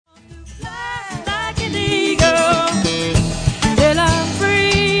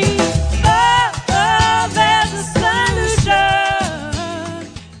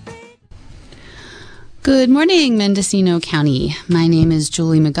Good morning, Mendocino County. My name is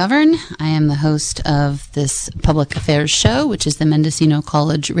Julie McGovern. I am the host of this public affairs show, which is the Mendocino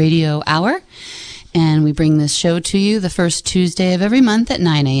College Radio Hour. And we bring this show to you the first Tuesday of every month at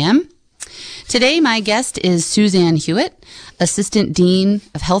 9 a.m. Today, my guest is Suzanne Hewitt, Assistant Dean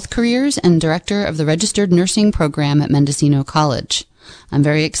of Health Careers and Director of the Registered Nursing Program at Mendocino College. I'm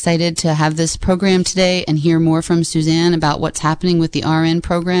very excited to have this program today and hear more from Suzanne about what's happening with the RN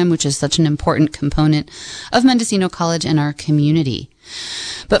program, which is such an important component of Mendocino College and our community.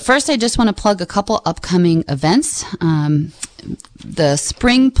 But first, I just want to plug a couple upcoming events. The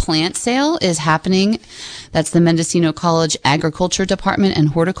spring plant sale is happening. That's the Mendocino College Agriculture Department and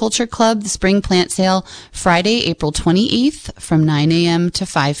Horticulture Club. The spring plant sale Friday, April 28th from 9 a.m. to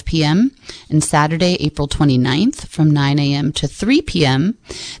 5 p.m. and Saturday, April 29th from 9 a.m. to 3 p.m.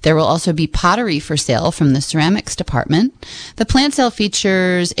 There will also be pottery for sale from the ceramics department. The plant sale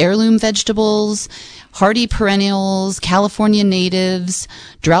features heirloom vegetables, hardy perennials, California natives,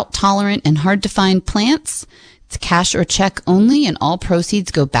 drought-tolerant and hard-to-find plants. It's cash or check only, and all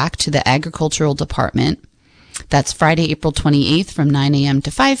proceeds go back to the agricultural department. That's Friday, April 28th from 9 a.m.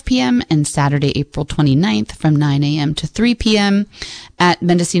 to 5 p.m. and Saturday, April 29th from 9 a.m. to 3 p.m. at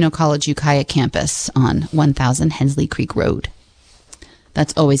Mendocino College Ukiah campus on 1000 Hensley Creek Road.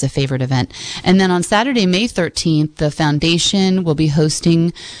 That's always a favorite event. And then on Saturday, May 13th, the foundation will be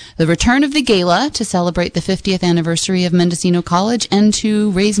hosting the return of the gala to celebrate the 50th anniversary of Mendocino College and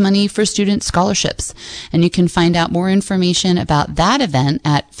to raise money for student scholarships. And you can find out more information about that event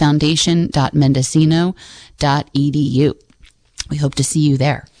at foundation.mendocino.edu. We hope to see you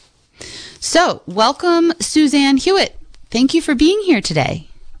there. So, welcome, Suzanne Hewitt. Thank you for being here today.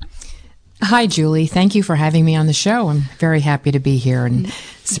 Hi, Julie. Thank you for having me on the show. I'm very happy to be here and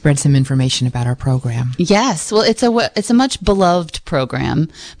spread some information about our program. Yes. Well, it's a much beloved program,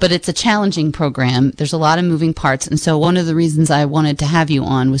 but it's a challenging program. There's a lot of moving parts. And so one of the reasons I wanted to have you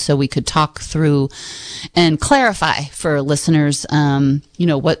on was so we could talk through and clarify for listeners,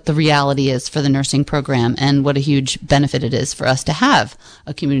 what the reality is for the nursing program and what a huge benefit it is for us to have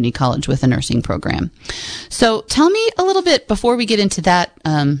a community college with a nursing program. So tell me a little bit before we get into that,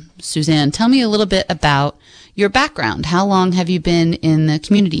 Suzanne, tell me a little bit about your background. How long have you been in the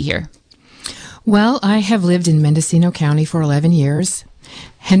community here? Well, I have lived in Mendocino County for 11 years.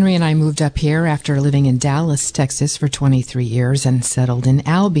 Henry and I moved up here after living in Dallas, Texas for 23 years and settled in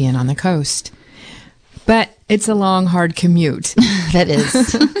Albion on the coast. But it's a long, hard commute. That is.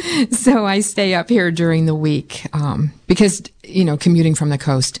 So I stay up here during the week because, commuting from the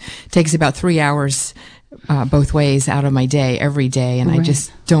coast takes about 3 hours both ways out of my day every day, and right. I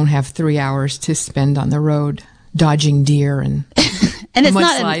just don't have 3 hours to spend on the road dodging deer and and it's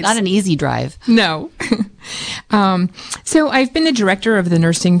not an easy drive. No. So I've been the director of the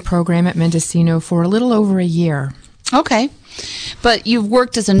nursing program at Mendocino for a little over a year. Okay. But you've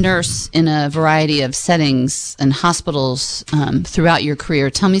worked as a nurse in a variety of settings and hospitals throughout your career.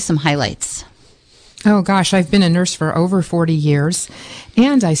 Tell me some highlights. Oh, gosh, I've been a nurse for over 40 years,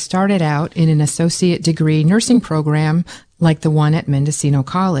 and I started out in an associate degree nursing program like the one at Mendocino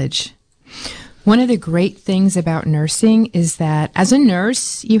College. One of the great things about nursing is that as a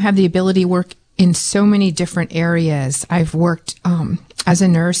nurse, you have the ability to work in so many different areas. I've worked as a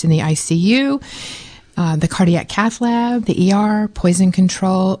nurse in the ICU, the cardiac cath lab, the ER, poison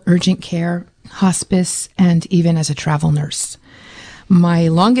control, urgent care, hospice, and even as a travel nurse. My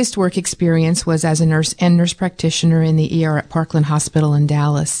longest work experience was as a nurse and nurse practitioner in the ER at Parkland Hospital in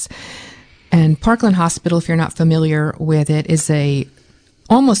Dallas. And Parkland Hospital, if you're not familiar with it, is a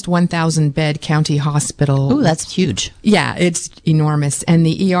almost 1,000 bed county hospital. Oh, that's huge. Yeah, it's enormous. And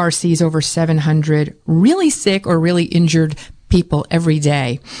the ER sees over 700 really sick or really injured people every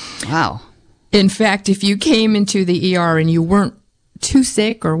day. Wow. In fact, if you came into the ER and you weren't too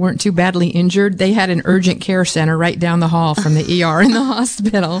sick or weren't too badly injured, they had an urgent care center right down the hall from the ER in the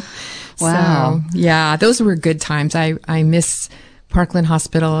hospital. Wow. So, yeah, those were good times. I miss Parkland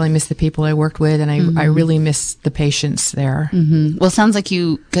Hospital. I miss the people I worked with, and I really miss the patients there. Mm-hmm. Well, it sounds like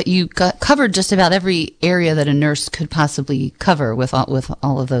you got covered just about every area that a nurse could possibly cover with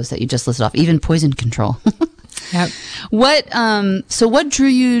all of those that you just listed off, even poison control. Yep. So what drew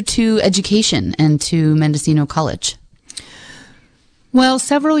you to education and to Mendocino College? Well,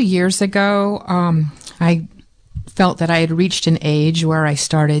 several years ago, I felt that I had reached an age where I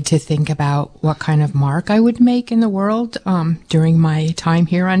started to think about what kind of mark I would make in the world during my time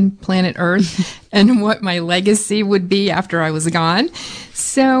here on planet Earth and what my legacy would be after I was gone.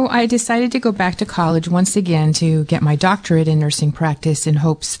 So I decided to go back to college once again to get my doctorate in nursing practice in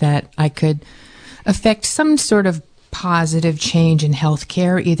hopes that I could affect some sort of positive change in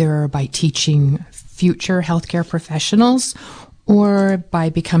healthcare, either by teaching future healthcare professionals or by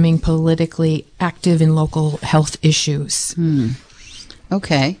becoming politically active in local health issues.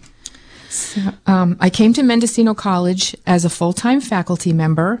 Okay. So, I came to Mendocino College as a full-time faculty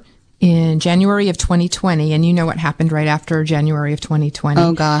member in January of 2020, and you know what happened right after January of 2020.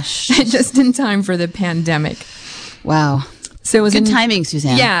 Oh, gosh. Just in time for the pandemic. Wow. So it was good timing,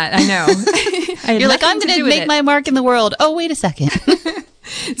 Suzanne. Yeah, I know. You're like, I'm going to make my mark in the world. Oh, wait a second.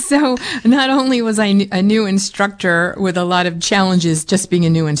 So not only was I a new instructor with a lot of challenges just being a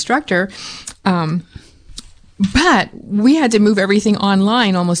new instructor, but we had to move everything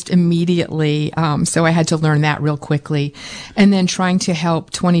online almost immediately. So I had to learn that real quickly. And then trying to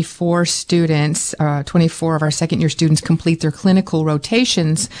help 24 students, 24 of our second year students complete their clinical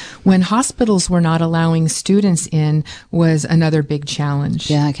rotations when hospitals were not allowing students in was another big challenge.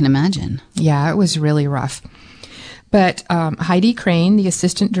 Yeah, I can imagine. Yeah, it was really rough. But Heidi Crane, the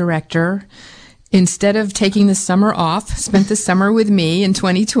assistant director, instead of taking the summer off, spent the summer with me in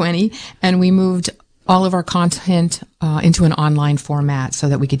 2020, and we moved all of our content into an online format so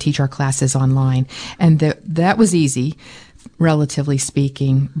that we could teach our classes online. And that was easy, relatively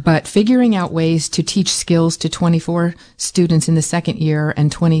speaking. But figuring out ways to teach skills to 24 students in the second year and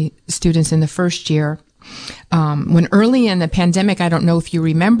 20 students in the first year, when early in the pandemic, I don't know if you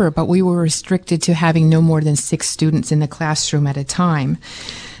remember, but we were restricted to having no more than 6 students in the classroom at a time.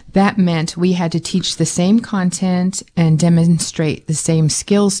 That meant we had to teach the same content and demonstrate the same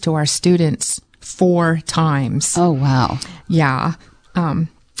skills to our students 4 times. Oh, wow. Yeah. And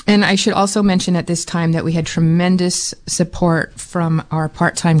I should also mention at this time that we had tremendous support from our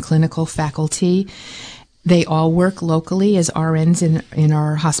part-time clinical faculty. They all work locally as RNs in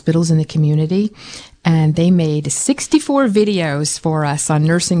our hospitals in the community. And they made 64 videos for us on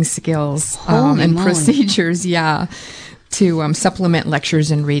nursing skills and procedures, to supplement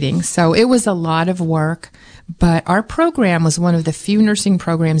lectures and readings. So it was a lot of work, but our program was one of the few nursing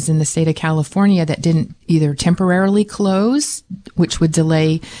programs in the state of California that didn't either temporarily close, which would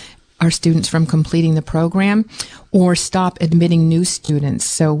delay our students from completing the program, or stop admitting new students.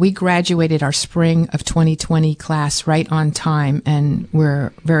 So we graduated our spring of 2020 class right on time, and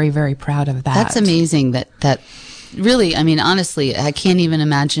we're very, very proud of that. That's amazing that really, I mean, honestly, I can't even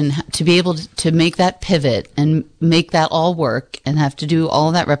imagine to be able to make that pivot and make that all work and have to do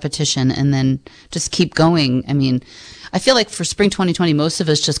all that repetition and then just keep going. I mean, I feel like for spring 2020, most of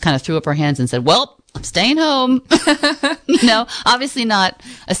us just kind of threw up our hands and said, well, I'm staying home. Obviously not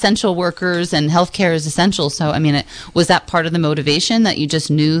essential workers, and healthcare is essential. So, I mean, was that part of the motivation that you just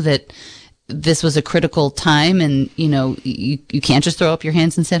knew that this was a critical time and, you can't just throw up your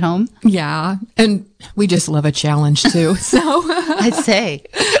hands and sit home? Yeah. And we just love a challenge too. So I'd say.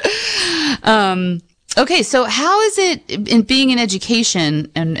 Okay. So how is it in being in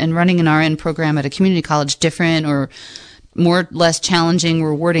education and running an RN program at a community college different or more less challenging,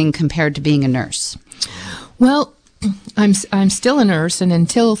 rewarding compared to being a nurse? Well, I'm still a nurse, and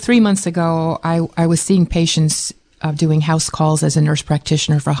until 3 months ago, I was seeing patients doing house calls as a nurse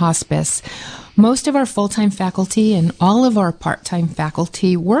practitioner for hospice. Most of our full-time faculty and all of our part-time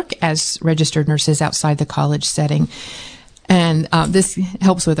faculty work as registered nurses outside the college setting. And this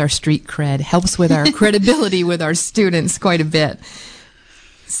helps with our street cred, helps with our credibility with our students quite a bit.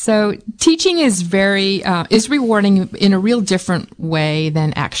 So teaching is is rewarding in a real different way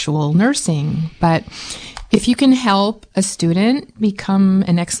than actual nursing. But if you can help a student become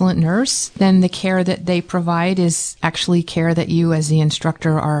an excellent nurse, then the care that they provide is actually care that you as the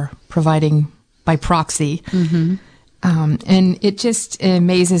instructor are providing by proxy. Mm-hmm. And it just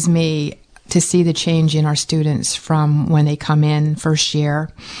amazes me to see the change in our students from when they come in first year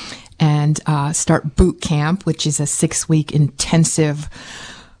and start boot camp, which is a 6-week intensive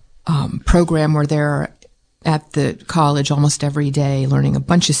program where they're at the college almost every day learning a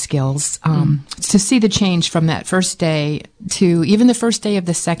bunch of skills. To see the change from that first day to even the first day of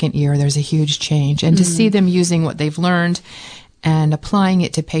the second year, there's a huge change. And to see them using what they've learned and applying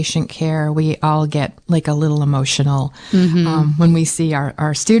it to patient care, we all get like a little emotional when we see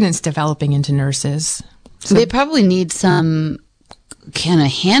our students developing into nurses. So they probably need some kind of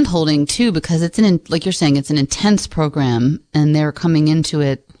hand-holding too, because it's like you're saying, it's an intense program and they're coming into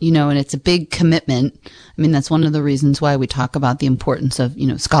it, and it's a big commitment. I mean, that's one of the reasons why we talk about the importance of,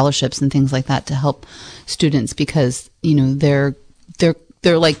 scholarships and things like that to help students, because, they're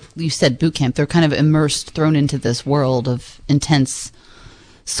like you said, boot camp. They're kind of immersed, thrown into this world of intense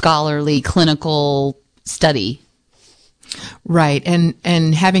scholarly clinical study. Right.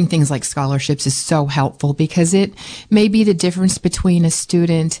 And having things like scholarships is so helpful because it may be the difference between a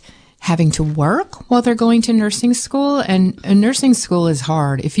student having to work while they're going to nursing school. And a nursing school is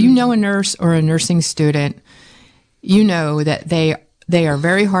hard. If you know a nurse or a nursing student, you know that they are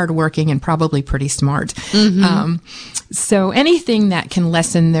very hardworking and probably pretty smart. So anything that can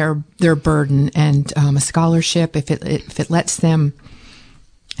lessen their burden, and a scholarship, if it lets them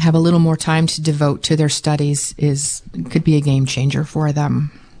have a little more time to devote to their studies, could be a game changer for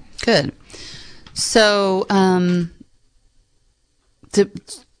them. Good. So,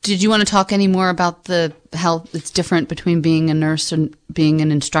 did you want to talk any more about how it's different between being a nurse and being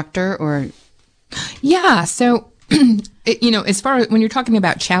an instructor, or? Yeah. So, as far as when you're talking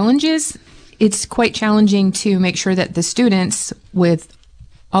about challenges, it's quite challenging to make sure that the students, with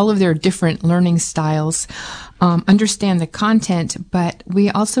all of their different learning styles, understand the content, but we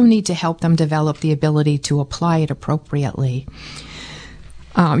also need to help them develop the ability to apply it appropriately.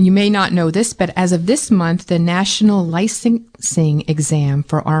 You may not know this, but as of this month, the national licensing exam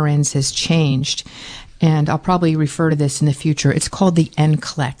for RNs has changed. And I'll probably refer to this in the future. It's called the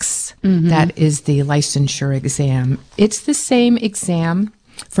NCLEX. That is the licensure exam. It's the same exam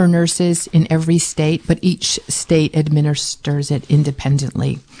for nurses in every state, but each state administers it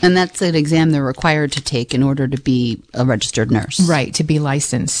independently. And that's an exam they're required to take in order to be a registered nurse. Right, to be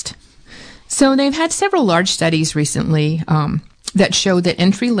licensed. So they've had several large studies recently that show that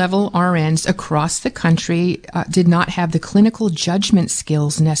entry-level RNs across the country did not have the clinical judgment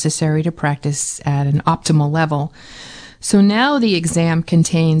skills necessary to practice at an optimal level. So now the exam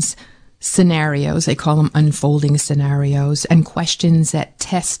contains scenarios, they call them unfolding scenarios, and questions that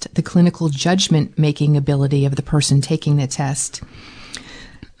test the clinical judgment-making ability of the person taking the test.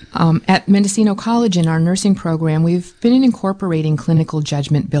 At Mendocino College in our nursing program, we've been incorporating clinical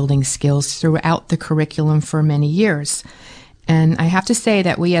judgment building skills throughout the curriculum for many years. And I have to say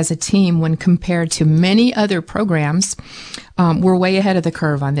that we as a team, when compared to many other programs, we're way ahead of the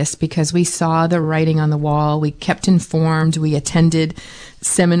curve on this, because we saw the writing on the wall, we kept informed, we attended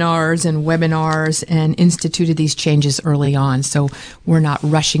seminars and webinars and instituted these changes early on. So we're not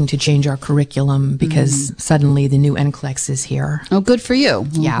rushing to change our curriculum because suddenly the new NCLEX is here. Oh, good for you.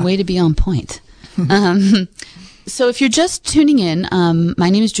 Yeah. Way to be on point. So if you're just tuning in, my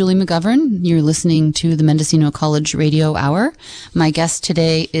name is Julie McGovern. You're listening to the Mendocino College Radio Hour. My guest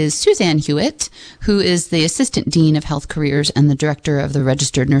today is Suzanne Hewitt, who is the Assistant Dean of Health Careers and the Director of the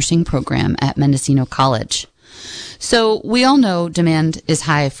Registered Nursing Program at Mendocino College. So we all know demand is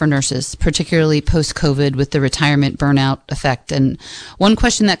high for nurses, particularly post-COVID with the retirement burnout effect. And one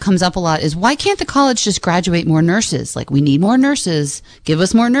question that comes up a lot is, why can't the college just graduate more nurses? Like, we need more nurses. Give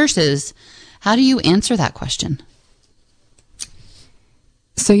us more nurses. How do you answer that question?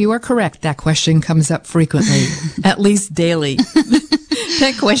 So you are correct. That question comes up frequently, at least daily.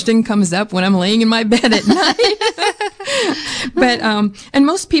 That question comes up when I'm laying in my bed at night. But and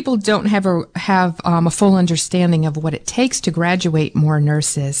most people don't have a full understanding of what it takes to graduate more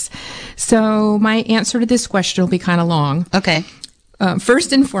nurses. So my answer to this question will be kind of long. Okay.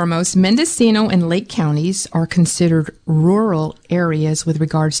 First and foremost, Mendocino and Lake counties are considered rural areas with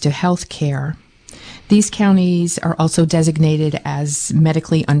regards to health care. These counties are also designated as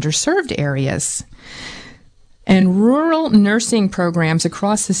medically underserved areas. And rural nursing programs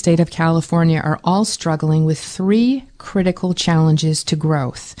across the state of California are all struggling with 3 critical challenges to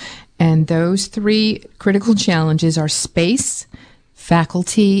growth. And those 3 critical challenges are space,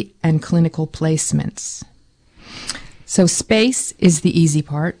 faculty, and clinical placements. So space is the easy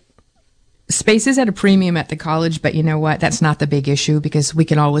part. Space is at a premium at the college, but you know what? That's not the big issue, because we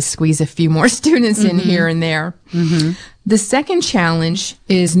can always squeeze a few more students in here and there. The second challenge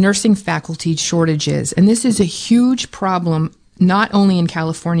is nursing faculty shortages, and this is a huge problem not only in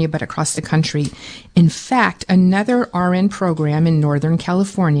California but across the country. In fact, another RN program in Northern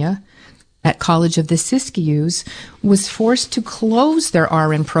California at College of the Siskiyous was forced to close their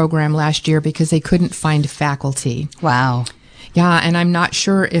RN program last year because they couldn't find faculty. Wow. Yeah, and I'm not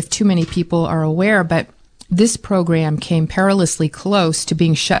sure if too many people are aware, but this program came perilously close to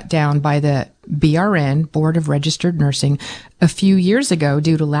being shut down by the BRN, Board of Registered Nursing, a few years ago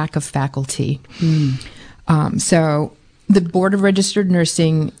due to lack of faculty. So the Board of Registered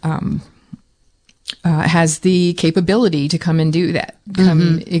Nursing has the capability to come and do that,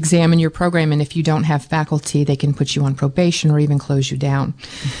 come examine your program, and if you don't have faculty, they can put you on probation or even close you down.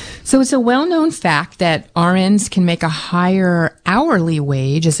 So it's a well-known fact that RNs can make a higher hourly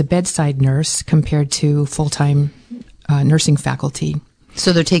wage as a bedside nurse compared to full-time nursing faculty.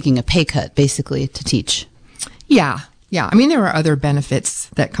 So they're taking a pay cut, basically, to teach. Yeah. Yeah, I mean, there are other benefits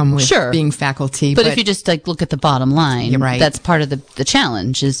that come with being faculty. But if you just look at the bottom line, right. That's part of the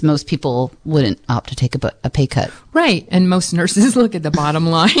challenge is most people wouldn't opt to take a pay cut. Right. And most nurses look at the bottom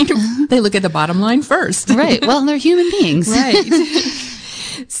line. They look at the bottom line first. Right. Well, they're human beings. Right.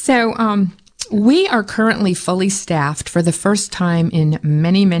 So we are currently fully staffed for the first time in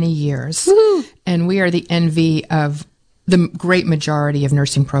many, many years. Woo-hoo. And we are the envy of the great majority of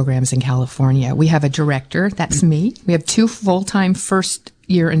nursing programs in California. We have a director, that's me. We have 2 full-time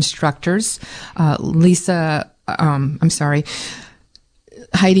first-year instructors,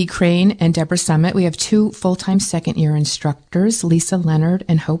 Heidi Crane and Deborah Summit. We have 2 full-time second-year instructors, Lisa Leonard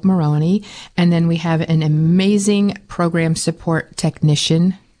and Hope Maroney. And then we have an amazing program support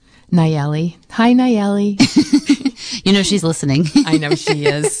technician, Nayeli. Hi, Nayeli. You know she's listening. I know she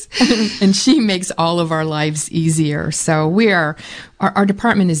is. And she makes all of our lives easier. So our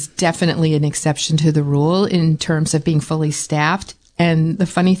department is definitely an exception to the rule in terms of being fully staffed. And the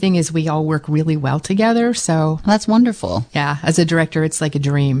funny thing is we all work really well together. So that's wonderful. Yeah. As a director, it's like a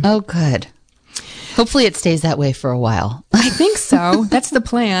dream. Oh, good. Hopefully it stays that way for a while. I think so. That's the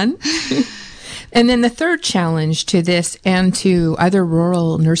plan. And then the third challenge to this and to other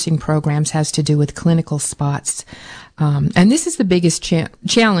rural nursing programs has to do with clinical spots. And this is the biggest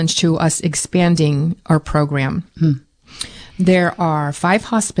challenge to us expanding our program. There are 5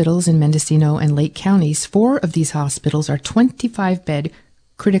 hospitals in Mendocino and Lake counties. 4 of these hospitals are 25-bed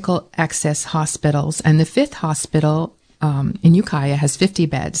critical access hospitals, and the 5th hospital in Ukiah has 50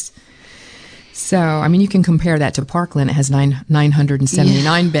 beds. So, I mean, you can compare that to Parkland. It has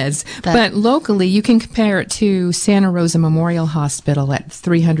 979 beds. But locally, you can compare it to Santa Rosa Memorial Hospital at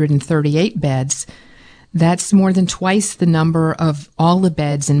 338 beds. That's more than twice the number of all the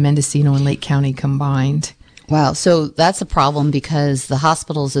beds in Mendocino and Lake County combined. Wow. So that's a problem because the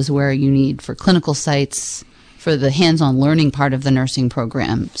hospitals is where you need for clinical sites for the hands-on learning part of the nursing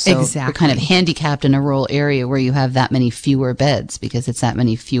program. So exactly. You're kind of handicapped in a rural area where you have that many fewer beds because it's that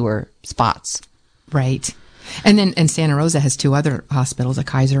many fewer spots. Right. And Santa Rosa has 2 other hospitals, a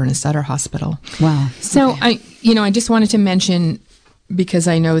Kaiser and a Sutter hospital. Wow. So I just wanted to mention, because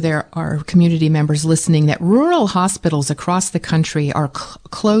I know there are community members listening, that rural hospitals across the country are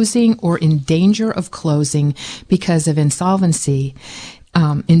closing or in danger of closing because of insolvency.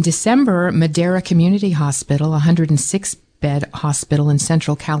 In December, Madera Community Hospital, a 106-bed hospital in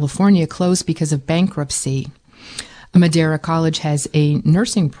Central California, closed because of bankruptcy. Madera College has a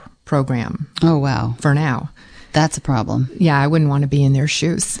nursing program. Oh, wow. For now. That's a problem. Yeah, I wouldn't want to be in their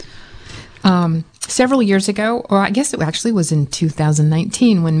shoes. Several years ago, or I guess it actually was in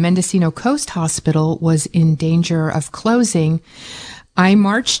 2019, when Mendocino Coast Hospital was in danger of closing, I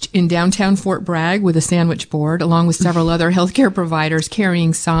marched in downtown Fort Bragg with a sandwich board, along with several other healthcare providers,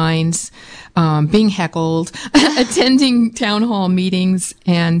 carrying signs, being heckled, attending town hall meetings,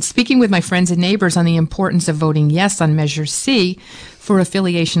 and speaking with my friends and neighbors on the importance of voting yes on Measure C for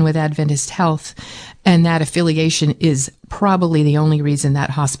affiliation with Adventist Health. And that affiliation is probably the only reason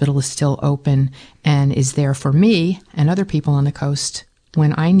that hospital is still open and is there for me and other people on the coast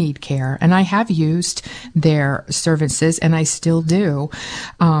when I need care. And I have used their services, and I still do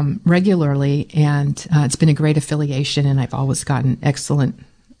regularly. And it's been a great affiliation, and I've always gotten excellent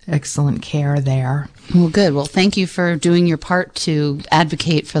care there. Well, good. Well, thank you for doing your part to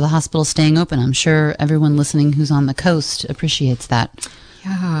advocate for the hospital staying open. I'm sure everyone listening who's on the coast appreciates that.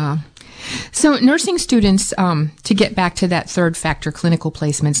 Yeah. So nursing students, to get back to that third factor, clinical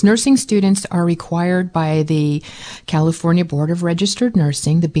placements, nursing students are required by the California Board of Registered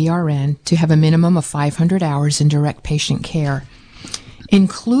Nursing, the BRN, to have a minimum of 500 hours in direct patient care.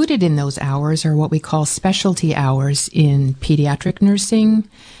 Included in those hours are what we call specialty hours in pediatric nursing,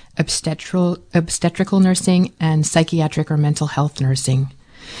 obstetrical nursing, and psychiatric or mental health nursing.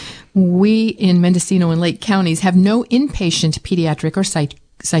 We in Mendocino and Lake counties have no inpatient pediatric or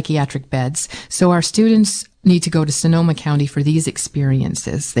psychiatric beds, so our students need to go to Sonoma County for these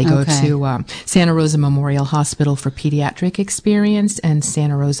experiences. They go to Santa Rosa Memorial Hospital for pediatric experience and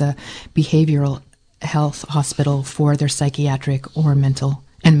Santa Rosa Behavioral Health Hospital for their psychiatric or mental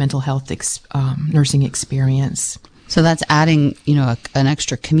health nursing experience. So that's adding, an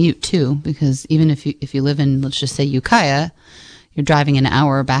extra commute too, because even if you live in, let's just say Ukiah, you're driving an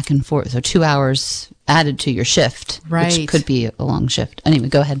hour back and forth, so 2 hours added to your shift, right, which could be a long shift. Anyway,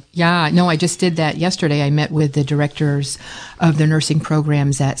 go ahead. Yeah, no, I just did that yesterday. I met with the directors of the nursing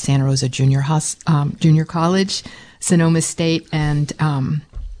programs at Santa Rosa Junior College, Sonoma State, and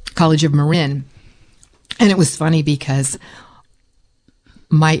College of Marin. And it was funny because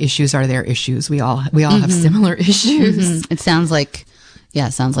my issues are their issues. We all have similar issues. It sounds like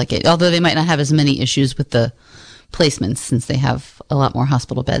it. Although they might not have as many issues with the placements since they have a lot more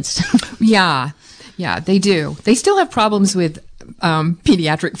hospital beds. Yeah, they do. They still have problems with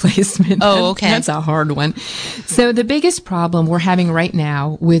pediatric placement. Oh, okay. That's a hard one. So the biggest problem we're having right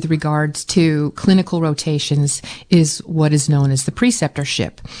now with regards to clinical rotations is what is known as the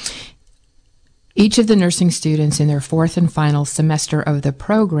preceptorship. Each of the nursing students in their fourth and final semester of the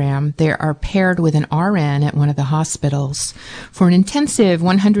program, they are paired with an RN at one of the hospitals for an intensive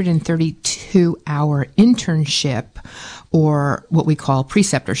 132-hour internship, or what we call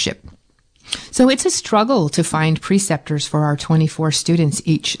preceptorship. So it's a struggle to find preceptors for our 24 students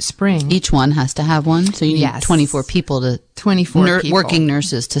each spring. Each one has to have one, so you need 24 people 24 people. Working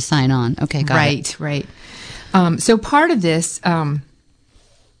nurses to sign on. Okay, got it. Right. So part of this, part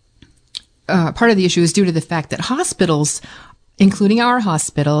of the issue is due to the fact that hospitals, including our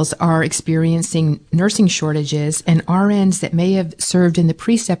hospitals, are experiencing nursing shortages, and RNs that may have served in the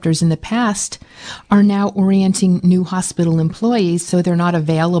preceptors in the past are now orienting new hospital employees, so they're not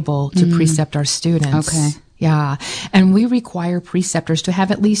available to precept our students. Okay. Yeah. And we require preceptors to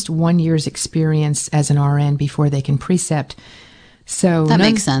have at least 1 year's experience as an RN before they can precept. So that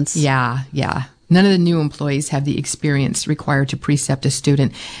makes sense. Yeah. None of the new employees have the experience required to precept a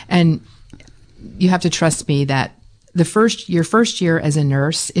student. And you have to trust me that your first year as a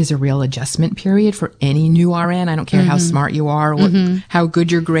nurse is a real adjustment period for any new RN. I don't care how smart you are, how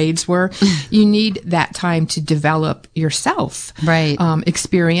good your grades were. You need that time to develop yourself, right?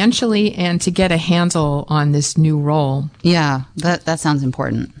 Experientially, and to get a handle on this new role. Yeah, that sounds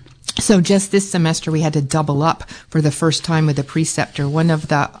important. So just this semester, we had to double up for the first time with a preceptor. One of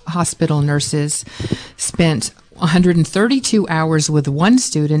the hospital nurses spent 132 hours with one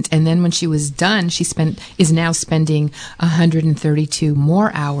student, and then when she was done, is now spending 132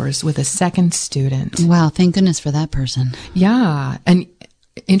 more hours with a second student. Wow, thank goodness for that person. Yeah, and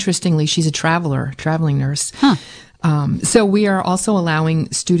interestingly, she's a traveling nurse. Huh. So we are also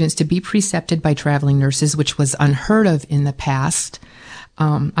allowing students to be precepted by traveling nurses, which was unheard of in the past.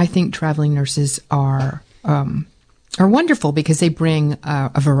 I think traveling nurses are wonderful because they bring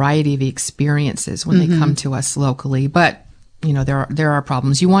a variety of experiences when they come to us locally. But, there are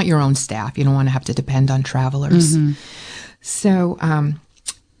problems. You want your own staff. You don't want to have to depend on travelers. So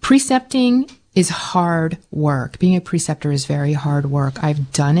precepting is hard work. Being a preceptor is very hard work.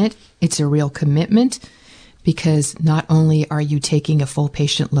 I've done it. It's a real commitment, because not only are you taking a full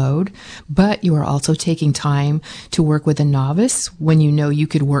patient load, but you are also taking time to work with a novice when you know you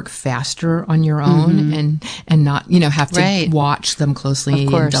could work faster on your own and not, have to watch them closely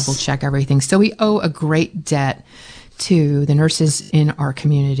and double check everything. So we owe a great debt to the nurses in our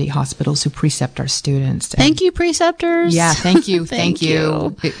community hospitals who precept our students. Thank you, preceptors. Yeah, thank you. Thank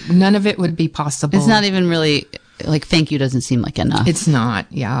you. None of it would be possible. It's not even really, thank you doesn't seem like enough. It's not,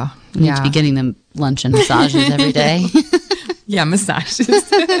 yeah. You need to be getting them lunch and massages every day. Yeah, massages.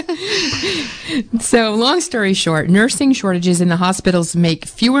 So, long story short, nursing shortages in the hospitals make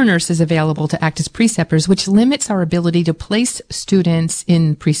fewer nurses available to act as preceptors, which limits our ability to place students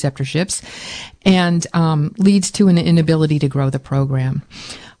in preceptorships and leads to an inability to grow the program.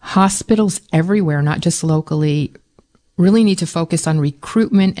 Hospitals everywhere, not just locally, really need to focus on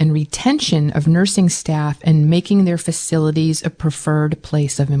recruitment and retention of nursing staff and making their facilities a preferred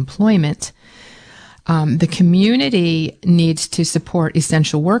place of employment. The community needs to support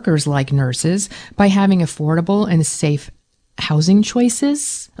essential workers like nurses by having affordable and safe housing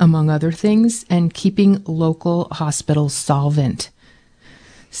choices, among other things, and keeping local hospitals solvent.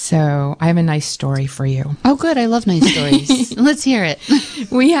 So I have a nice story for you. Oh, good. I love nice stories. Let's hear it.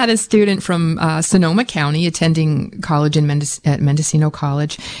 We had a student from Sonoma County attending college at Mendocino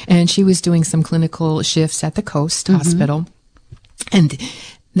College, and she was doing some clinical shifts at the Coast Hospital. And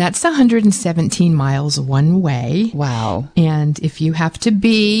that's 117 miles one way. Wow. And if you have to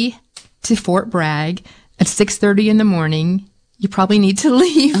be to Fort Bragg at 6:30 in the morning, you probably need to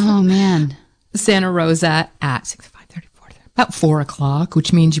leave. Oh, man. Santa Rosa at about 4 o'clock,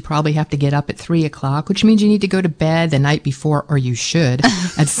 which means you probably have to get up at 3 o'clock, which means you need to go to bed the night before, or you should,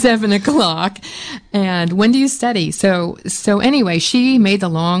 at 7 o'clock. And when do you study? So anyway, she made the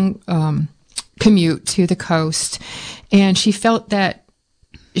long commute to the Coast, and she felt that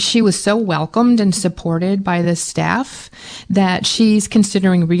she was so welcomed and supported by the staff that she's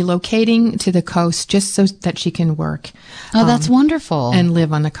considering relocating to the Coast just so that she can work. Oh, that's wonderful. And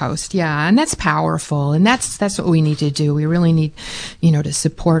live on the Coast. Yeah. And that's powerful. And that's what we need to do. We really need, to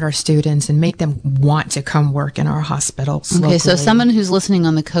support our students and make them want to come work in our hospitals. Okay. Locally. So someone who's listening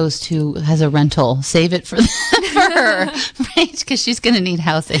on the Coast who has a rental, save it for her, right? Because she's going to need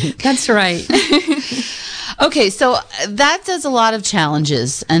housing. That's right. Okay, so that does a lot of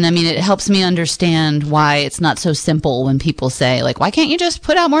challenges, and I mean, it helps me understand why it's not so simple when people say, like, why can't you just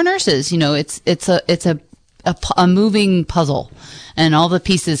put out more nurses? You know, it's a moving puzzle, and all the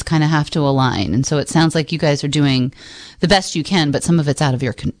pieces kind of have to align. And so it sounds like you guys are doing the best you can, but some of it's out of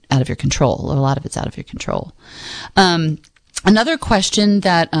your control, or a lot of it's out of your control. Another question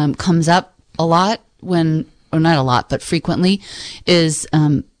that comes up a lot or not a lot, but frequently, is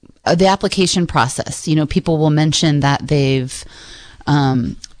the application process. You know, people will mention that they've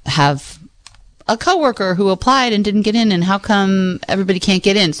have a coworker who applied and didn't get in, and how come everybody can't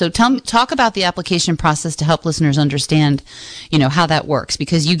get in? So talk about the application process to help listeners understand, you know, how that works,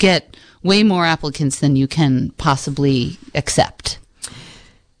 because you get way more applicants than you can possibly accept.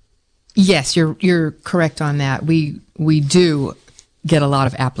 Yes, you're correct on that. We do get a lot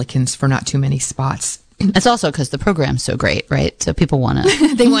of applicants for not too many spots. It's also because the program's so great, right? So people want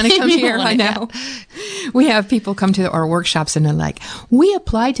to... They want to come here, I know. Yeah. We have people come to our workshops and they're like, we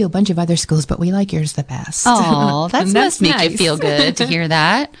applied to a bunch of other schools, but we like yours the best. Oh, that's must make nice. You feel good to hear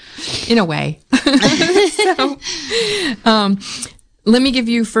that. In a way. So, let me give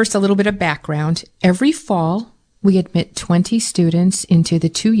you first a little bit of background. Every fall, we admit 20 students into the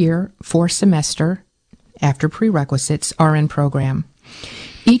 2-year, 4-semester, after prerequisites, RN program.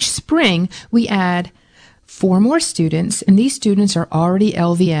 Each spring, we add 4 more students, and these students are already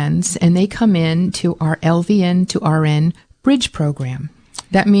LVNs, and they come in to our LVN to RN bridge program.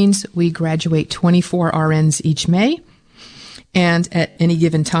 That means we graduate 24 RNs each May, and at any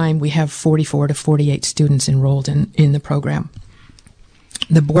given time, we have 44 to 48 students enrolled in the program.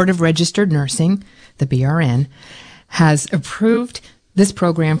 The Board of Registered Nursing, the BRN, has approved this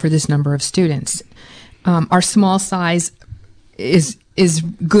program for this number of students. Our small size is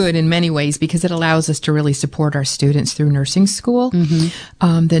good in many ways because it allows us to really support our students through nursing school.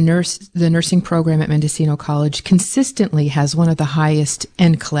 Mm-hmm. The nursing program at Mendocino College consistently has one of the highest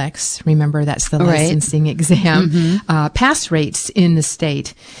NCLEX. Remember, that's the licensing exam, mm-hmm. Pass rates in the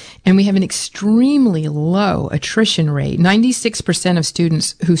state. And we have an extremely low attrition rate. 96% of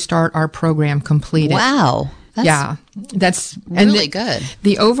students who start our program complete it. Wow. That's really good.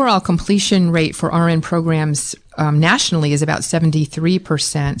 The overall completion rate for RN programs nationally is about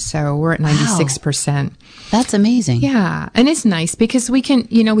 73%. So we're at 96%. Wow. That's amazing. Yeah. And it's nice because we can,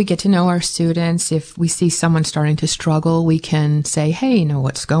 we get to know our students. If we see someone starting to struggle, we can say, hey,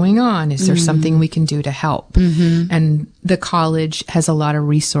 what's going on? Is there something we can do to help? Mm-hmm. And the college has a lot of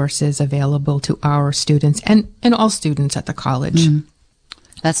resources available to our students and all students at the college. Mm.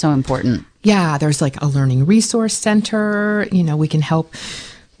 That's so important. Yeah, there's like a learning resource center. We can help.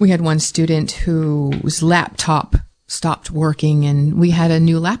 We had one student whose laptop stopped working, and we had a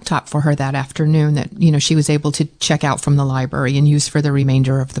new laptop for her that afternoon that, she was able to check out from the library and use for the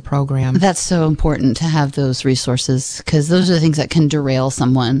remainder of the program. That's so important to have those resources, because those are the things that can derail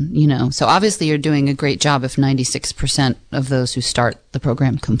someone, So obviously you're doing a great job if 96% of those who start the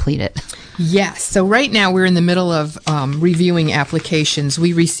program complete it. Yes. So right now we're in the middle of reviewing applications.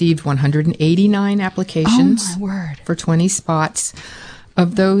 We received 189 applications. Oh, my word. For 20 spots.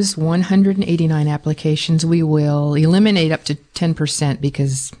 Of those 189 applications, we will eliminate up to 10%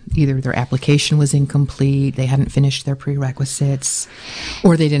 because either their application was incomplete, they hadn't finished their prerequisites,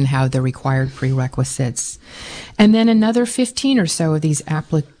 or they didn't have the required prerequisites. And then another 15 or so of these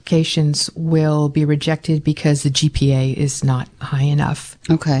applications will be rejected because the GPA is not high enough.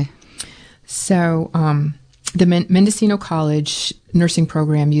 Okay. So, the Mendocino College nursing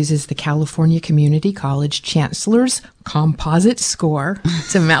program uses the California Community College Chancellor's Composite Score.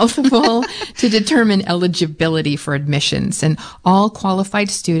 It's a mouthful to determine eligibility for admissions. And all qualified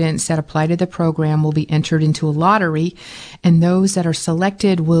students that apply to the program will be entered into a lottery, and those that are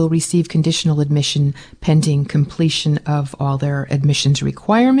selected will receive conditional admission pending completion of all their admissions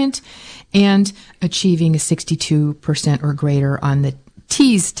requirement and achieving a 62% or greater on the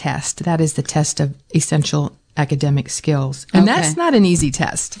TEAS test. That is the test of essential academic skills. And that's not an easy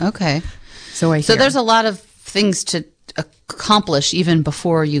test. Okay. So there's a lot of things to accomplish even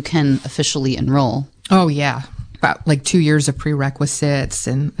before you can officially enroll. Oh, yeah. About like 2 years of prerequisites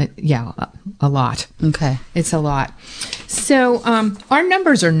and a lot. Okay. It's a lot. So our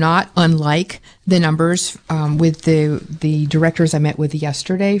numbers are not unlike the numbers with the directors I met with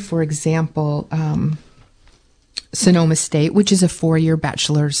yesterday. For example, Sonoma State, which is a 4-year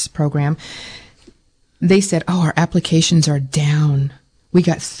bachelor's program, they said, our applications are down. We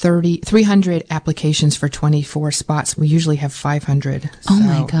got 300 applications for 24 spots. We usually have 500. Oh,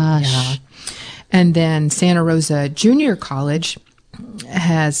 my gosh. Yeah. And then Santa Rosa Junior College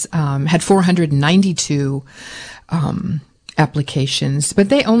has had 492 applications, but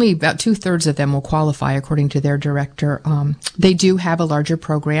they only about 2/3 of them will qualify according to their director. They do have a larger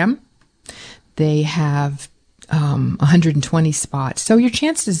program. They have 120 spots. So your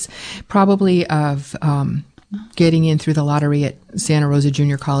chances probably of getting in through the lottery at Santa Rosa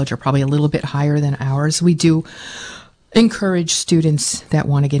Junior College are probably a little bit higher than ours. We do encourage students that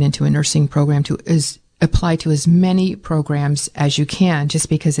want to get into a nursing program to apply to as many programs as you can, just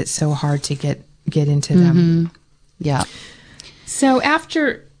because it's so hard to get into them. Yeah. So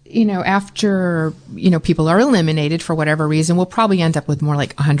after people are eliminated for whatever reason, we'll probably end up with more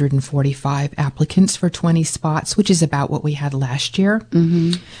like 145 applicants for 20 spots, which is about what we had last year.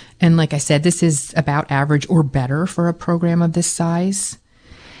 And like I said, this is about average or better for a program of this size.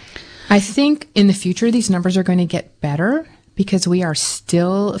 I think in the future, these numbers are going to get better because we are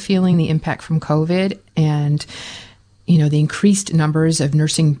still feeling the impact from COVID and, the increased numbers of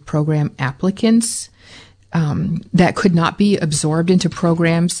nursing program applicants that could not be absorbed into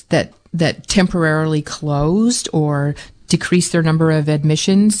programs that temporarily closed or decreased their number of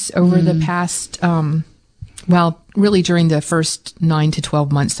admissions over the past, really during the first 9 to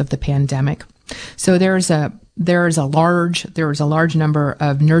 12 months of the pandemic. So there is a large number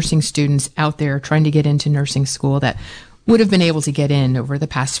of nursing students out there trying to get into nursing school that would have been able to get in over the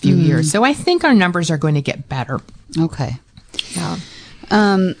past few years. So I think our numbers are going to get better. Okay. Yeah.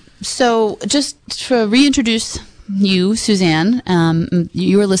 So just to reintroduce you, Suzanne,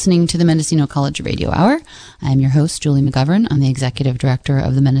 you are listening to the Mendocino College Radio Hour. I'm your host, Julie McGovern. I'm the Executive Director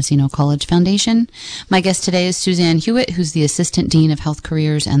of the Mendocino College Foundation. My guest today is Suzanne Hewitt, who's the Assistant Dean of Health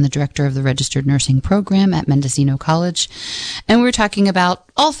Careers and the Director of the Registered Nursing Program at Mendocino College. And we were talking about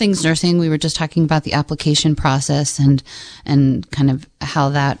all things nursing. We were just talking about the application process and kind of how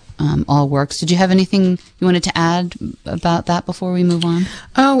that all works. Did you have anything you wanted to add about that before we move on?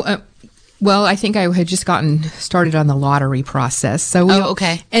 Well, I think I had just gotten started on the lottery process. So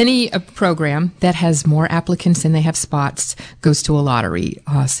okay. Any program that has more applicants than they have spots goes to a lottery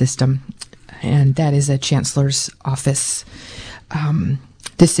system. And that is a chancellor's office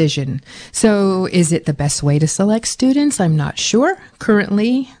decision. So is it the best way to select students? I'm not sure.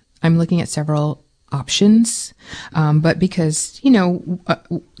 Currently, I'm looking at several options. But because,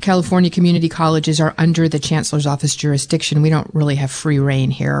 California community colleges are under the chancellor's office jurisdiction, we don't really have free reign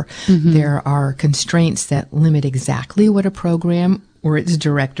here. There are constraints that limit exactly what a program or its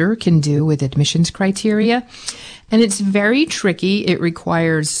director can do with admissions criteria. And it's very tricky. It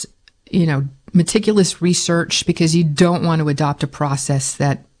requires, meticulous research because you don't want to adopt a process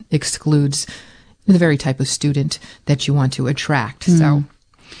that excludes the very type of student that you want to attract. So.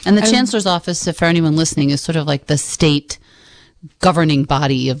 And the chancellor's office, for anyone listening, is sort of like the state governing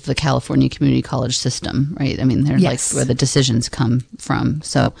body of the California community college system, right? I mean, they're like where the decisions come from.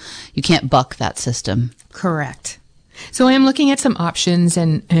 So you can't buck that system. Correct. So I am looking at some options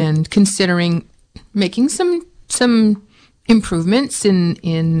and considering making some improvements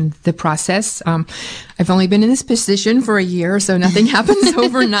in the process. I've only been in this position for a year, so nothing happens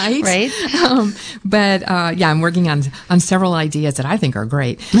overnight. Right. But I'm working on several ideas that I think are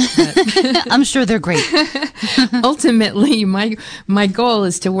great. I'm sure they're great. Ultimately, my goal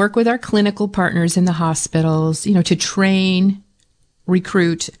is to work with our clinical partners in the hospitals, to train,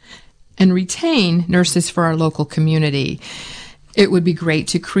 recruit, and retain nurses for our local community. It would be great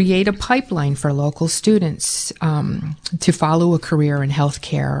to create a pipeline for local students to follow a career in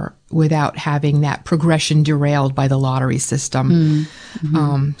healthcare without having that progression derailed by the lottery system.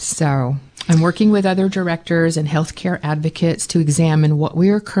 So I'm working with other directors and healthcare advocates to examine what we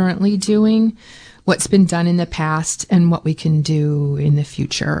are currently doing, what's been done in the past, and what we can do in the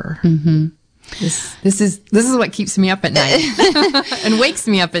future. This is what keeps me up at night and wakes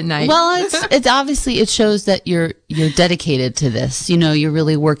me up at night. Well, it's obviously, it shows that you're dedicated to this. You're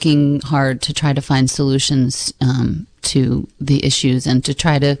really working hard to try to find solutions to the issues and to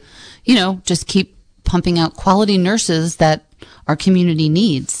try to, just keep pumping out quality nurses that our community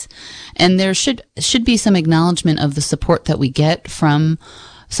needs. And there should be some acknowledgement of the support that we get from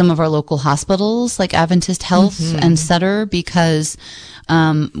some of our local hospitals like Adventist Health and Sutter, because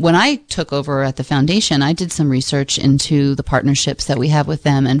when I took over at the foundation, I did some research into the partnerships that we have with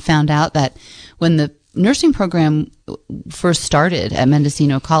them and found out that when the nursing program first started at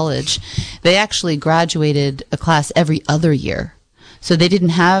Mendocino College, they actually graduated a class every other year. So they didn't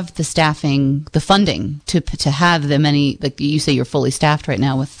have the staffing, the funding to have the many, like you say, you're fully staffed right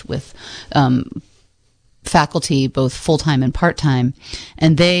now with faculty, both full-time and part-time,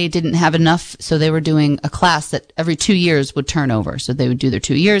 and they didn't have enough, so they were doing a class that every 2 years would turn over. So they would do their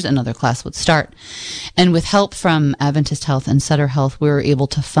 2 years, another class would start. And with help from Adventist Health and Sutter Health, we were able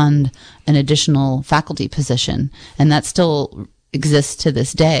to fund an additional faculty position, and that still exists to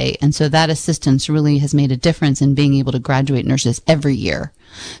this day. And so that assistance really has made a difference in being able to graduate nurses every year.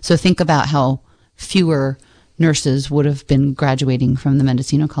 So think about how fewer nurses would have been graduating from the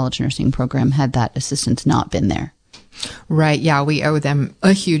Mendocino College nursing program had that assistance not been there. Right. Yeah, we owe them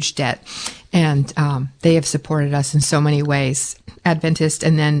a huge debt, and they have supported us in so many ways. Adventist,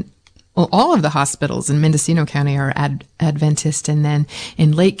 and then all of the hospitals in Mendocino County are Adventist, and then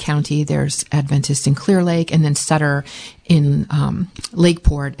in Lake County there's Adventist in Clear Lake, and then Sutter in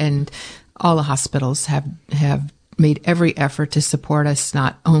Lakeport, and all the hospitals have made every effort to support us,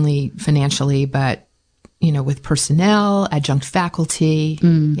 not only financially but with personnel, adjunct faculty.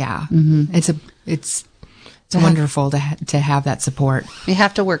 Yeah. Mm-hmm. It's wonderful to have that support. We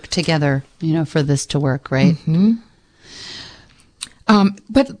have to work together, for this to work, right? Mm-hmm.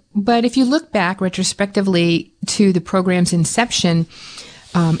 But if you look back retrospectively to the program's inception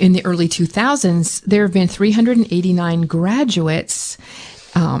in the early 2000s, there have been 389 graduates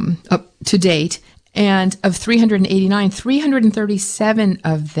up to date, and of 389, 337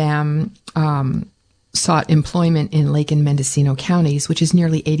 of them sought employment in Lake and Mendocino counties, which is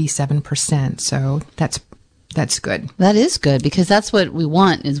nearly 87%. So that's good. That is good, because that's what we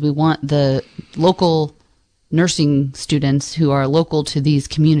want. Is we want the local nursing students who are local to these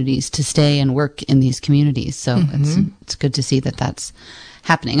communities to stay and work in these communities. So it's good to see that that's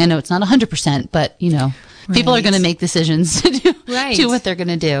happening. I know it's not 100%, but people are going to make decisions to do what they're going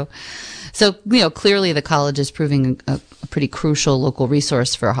to do. So, clearly the college is proving a pretty crucial local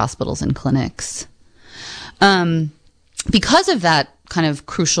resource for hospitals and clinics. Because of that kind of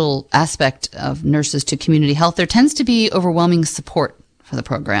crucial aspect of nurses to community health, there tends to be overwhelming support for the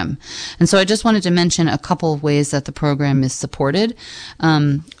program. And so I just wanted to mention a couple of ways that the program is supported.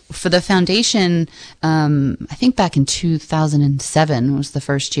 For the foundation, I think back in 2007 was the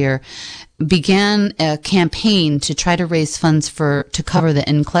first year, began a campaign to try to raise funds to cover the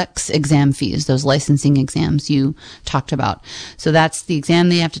NCLEX exam fees, those licensing exams you talked about. So that's the exam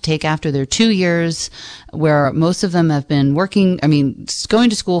they have to take after their 2 years, where most of them have been going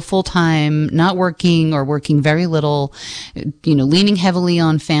to school full time, not working or working very little, leaning heavily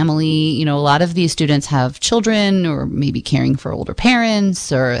on family. A lot of these students have children or maybe caring for older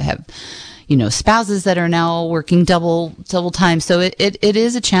parents, or have spouses that are now working double time. So it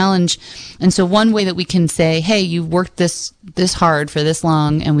is a challenge. And so one way that we can say, hey, you've worked this hard for this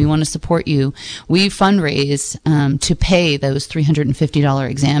long and we want to support you, we fundraise to pay those $350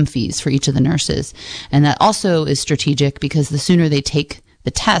 exam fees for each of the nurses. And that also is strategic, because the sooner they take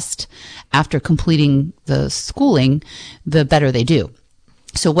the test after completing the schooling, the better they do.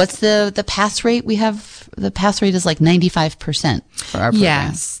 So what's the pass rate we have? The pass rate is like 95% for our program.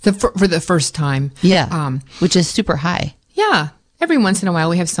 Yes, for the first time. Yeah, which is super high. Yeah. Every once in a while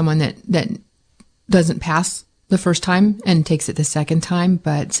we have someone that doesn't pass the first time and takes it the second time.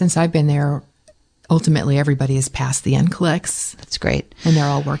 But since I've been there, ultimately everybody has passed the NCLEX. That's great. And they're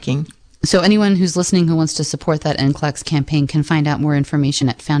all working. So anyone who's listening who wants to support that NCLEX campaign can find out more information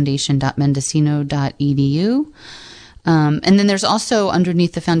at foundation.mendocino.edu. And then there's also,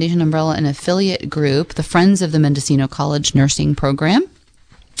 underneath the foundation umbrella, an affiliate group, the Friends of the Mendocino College Nursing Program.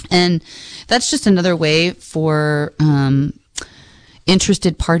 And that's just another way for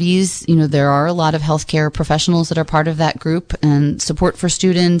interested parties. There are a lot of healthcare professionals that are part of that group, and support for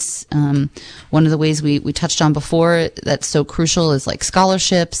students. One of the ways we touched on before that's so crucial is like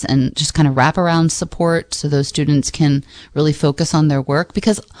scholarships and just kind of wraparound support, so those students can really focus on their work,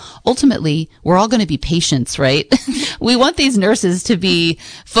 because ultimately we're all going to be patients, right? We want these nurses to be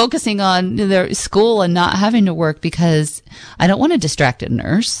focusing on their school and not having to work, because I don't want a distracted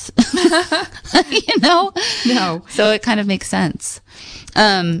nurse. No. So it kind of makes sense.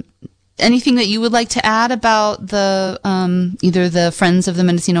 Anything that you would like to add about the either the Friends of the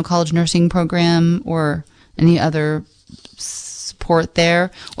Mendocino College Nursing Program or any other support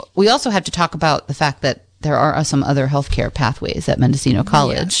there? We also have to talk about the fact that there are some other healthcare pathways at Mendocino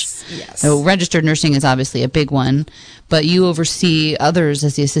College. Yes. So registered nursing is obviously a big one, but you oversee others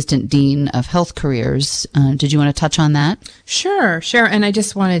as the Assistant Dean of Health Careers. Did you want to touch on that? Sure. And I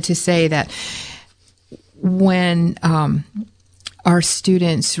just wanted to say that when our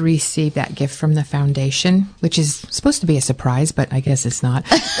students receive that gift from the foundation, which is supposed to be a surprise, but I guess it's not.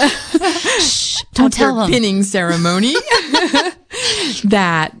 Shh, don't tell them. Pinning ceremony.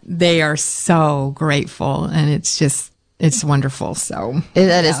 That they are so grateful, and it's wonderful. So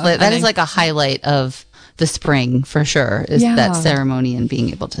that is like a highlight of the spring for sure, is that ceremony and being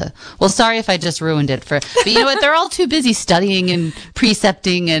able to, well, sorry if I just ruined it but you know what, they're all too busy studying and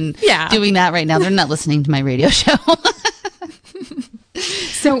precepting and doing that right now. They're not listening to my radio show.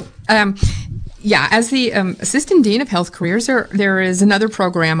 So, as the Assistant Dean of Health Careers, there is another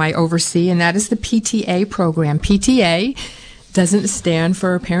program I oversee, and that is the PTA program. PTA doesn't stand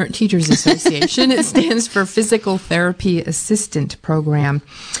for Parent Teachers Association. It stands for Physical Therapy Assistant Program.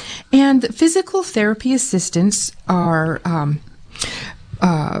 And physical therapy assistants are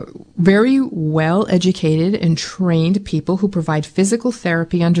very well educated and trained people who provide physical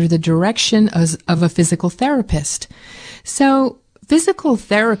therapy under the direction of a physical therapist. So physical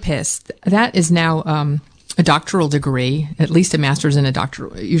therapist, that is now a doctoral degree, at least a master's and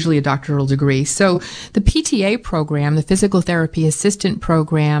usually a doctoral degree. So the PTA program, the Physical Therapy Assistant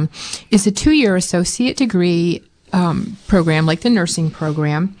Program, is a 2-year associate degree program like the nursing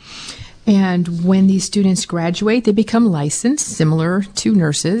program. And when these students graduate, they become licensed, similar to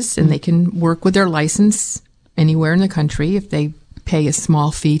nurses, and they can work with their license anywhere in the country if they pay a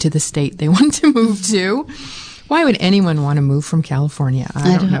small fee to the state they want to move to. Why would anyone want to move from California?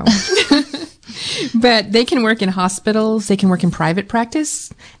 I don't know. But they can work in hospitals, they can work in private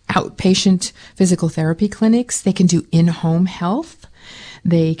practice, outpatient physical therapy clinics, they can do in-home health,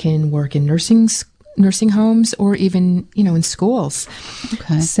 they can work in nursing homes, or even, in schools.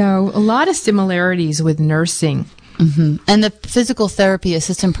 Okay. So a lot of similarities with nursing. Mm-hmm. And the physical therapy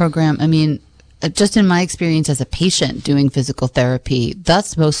assistant program, I mean, just in my experience as a patient doing physical therapy,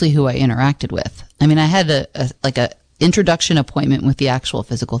 that's mostly who I interacted with. I mean, I had a introduction appointment with the actual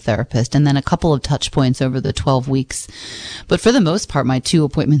physical therapist, and then a couple of touch points over the 12 weeks. But for the most part, my 2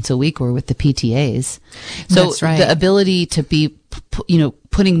 appointments a week were with the PTAs. So that's right. The ability to be,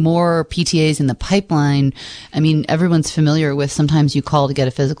 putting more PTAs in the pipeline. I mean, everyone's familiar with, sometimes you call to get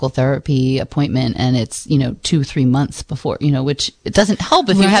a physical therapy appointment and it's, 2-3 months before, which it doesn't help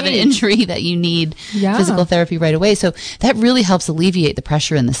if you have an injury that you need physical therapy right away. So that really helps alleviate the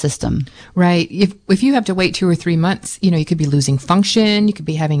pressure in the system. Right. If you have to wait 2 or 3 months, you could be losing function, you could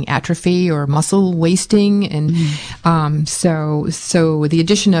be having atrophy or muscle wasting. And, so the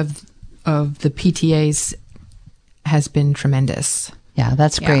addition of the PTAs has been tremendous. Yeah,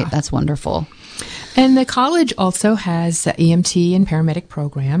 that's great. That's wonderful. And the college also has EMT and paramedic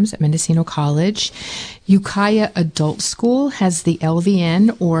programs at Mendocino College. Ukiah Adult School has the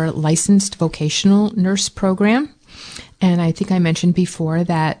LVN, or Licensed Vocational Nurse Program. And I think I mentioned before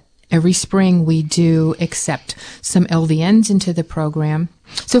that every spring we do accept some LVNs into the program.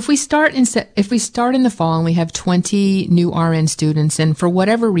 So if we start in the fall and we have 20 new RN students, and for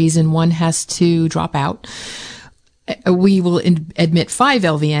whatever reason one has to drop out, we will admit 5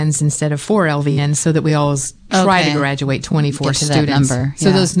 LVNs instead of 4 LVNs, so that we always try to graduate 24 students.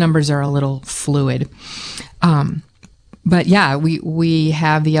 So those numbers are a little fluid. But we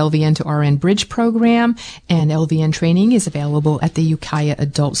have the LVN to RN Bridge program, and LVN training is available at the Ukiah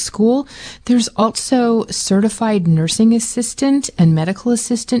Adult School. There's also certified nursing assistant and medical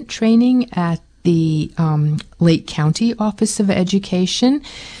assistant training at the Lake County Office of Education.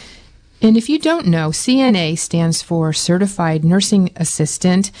 And if you don't know, CNA stands for Certified Nursing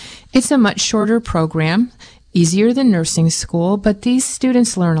Assistant. It's a much shorter program, easier than nursing school, but these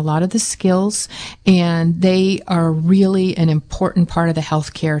students learn a lot of the skills, and they are really an important part of the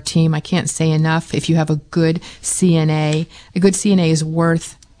healthcare team. I can't say enough. If you have a good CNA is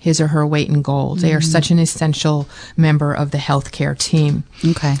worth his or her weight in gold. Mm-hmm. They are such an essential member of the healthcare team.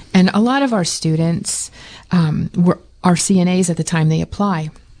 Okay. And a lot of our students are CNAs at the time they apply.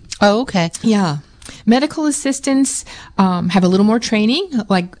 Oh, okay. Yeah. Medical assistants have a little more training,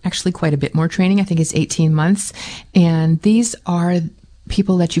 actually quite a bit more training. I think it's 18 months. And these are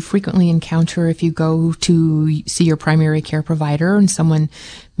people that you frequently encounter if you go to see your primary care provider, and someone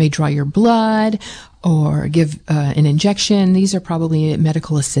may draw your blood or give an injection. These are probably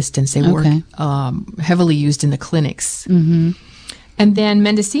medical assistants. They work heavily used in the clinics. Mm-hmm. And then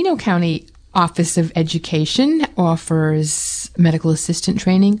Mendocino County Office of Education offers medical assistant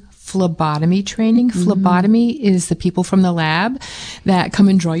training, phlebotomy training. Mm-hmm. Phlebotomy is the people from the lab that come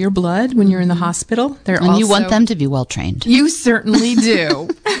and draw your blood when you're in the hospital. And you want them to be well trained. You certainly do.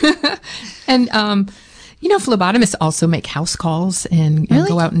 And, phlebotomists also make house calls and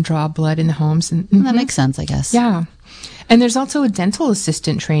go out and draw blood in the homes. And that makes sense, I guess. Yeah. And there's also a dental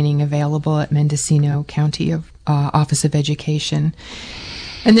assistant training available at Mendocino County Office of Education.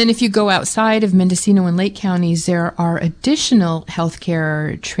 And then if you go outside of Mendocino and Lake counties, there are additional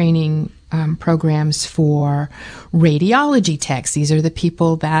healthcare training programs for radiology techs. These are the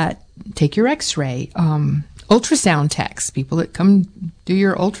people that take your x-ray, ultrasound techs, people that come do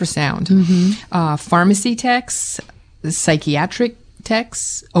your ultrasound, pharmacy techs, psychiatric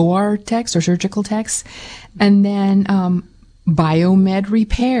techs, OR techs or surgical techs, and then biomed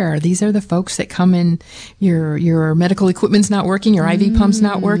repair. These are the folks that come in, your medical equipment's not working, your IV pump's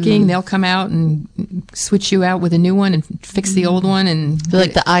not working. They'll come out and switch you out with a new one and fix the old one. And they're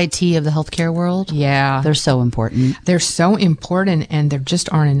like the IT of the healthcare world. Yeah. They're so important. They're so important, and there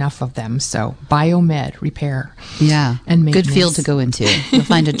just aren't enough of them. So biomed repair. Yeah. And maintenance. Good field to go into. You'll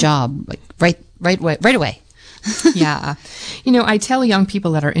find a job like right away. Yeah. I tell young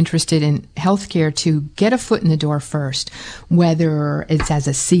people that are interested in healthcare to get a foot in the door first, whether it's as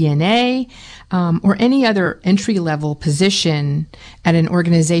a CNA or any other entry-level position at an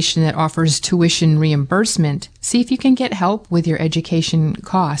organization that offers tuition reimbursement. See if you can get help with your education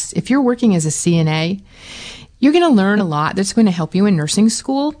costs. If you're working as a CNA, you're going to learn a lot that's going to help you in nursing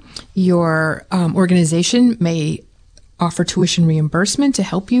school. Your organization may offer tuition reimbursement to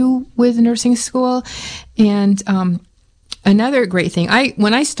help you with nursing school. And another great thing,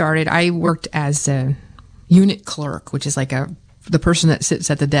 when I started, I worked as a unit clerk, which is like the person that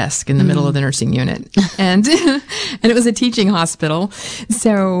sits at the desk in the middle of the nursing unit. And it was a teaching hospital.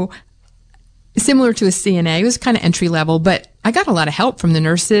 So similar to a CNA, it was kind of entry level, but I got a lot of help from the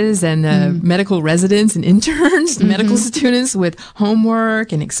nurses and the medical residents and interns, and medical students with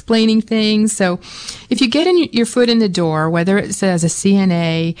homework and explaining things. So if you get your foot in the door, whether it's as a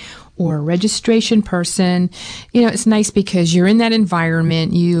CNA or a registration person, it's nice because you're in that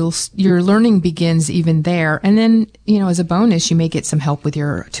environment. Your learning begins even there. And then, as a bonus, you may get some help with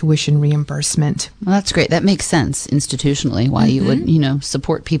your tuition reimbursement. Well, that's great. That makes sense institutionally why you would,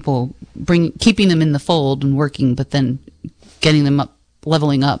 support people, keeping them in the fold and working, but then getting them up,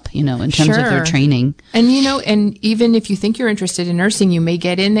 leveling up, in terms of their training. And, and even if you think you're interested in nursing, you may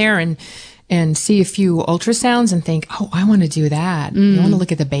get in there and see a few ultrasounds and think, oh, I want to do that. I want to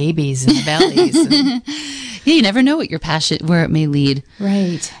look at the babies and the bellies. Yeah, you never know what your passion, where it may lead.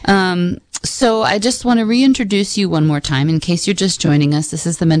 Right. So I just want to reintroduce you one more time in case you're just joining us. This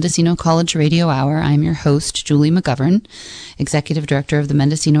is the Mendocino College Radio Hour. I'm your host, Julie McGovern, Executive Director of the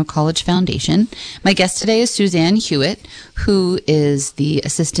Mendocino College Foundation. My guest today is Suzanne Hewitt, who is the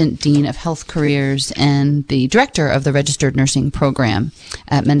Assistant Dean of Health Careers and the Director of the Registered Nursing Program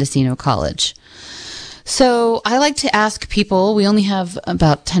at Mendocino College. So I like to ask people, we only have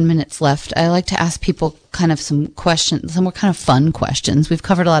about 10 minutes left. I like to ask people kind of some questions, some more kind of fun questions. We've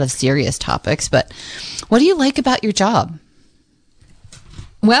covered a lot of serious topics, but what do you like about your job?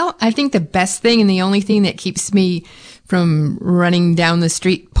 Well, I think the best thing and the only thing that keeps me from running down the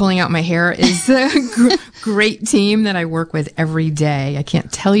street pulling out my hair is the great team that I work with every day. I can't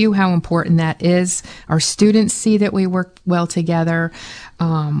tell you how important that is. Our students see that we work well together.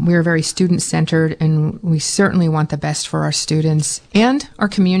 We're very student-centered, and we certainly want the best for our students and our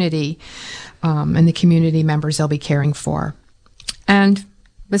community, and the community members they'll be caring for. And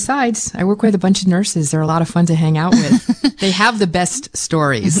besides, I work with a bunch of nurses. They're a lot of fun to hang out with. They have the best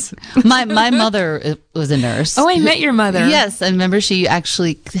stories. My mother was a nurse. Oh, I met your mother. Yes, I remember she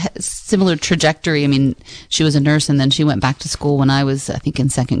actually had a similar trajectory. I mean, she was a nurse, and then she went back to school when I was, I think, in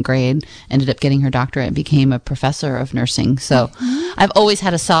second grade, ended up getting her doctorate and became a professor of nursing. So I've always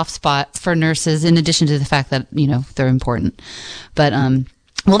had a soft spot for nurses, in addition to the fact that, they're important. But,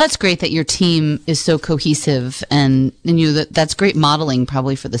 well, that's great that your team is so cohesive, and that's great modeling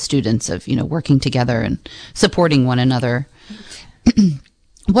probably for the students of, working together and supporting one another.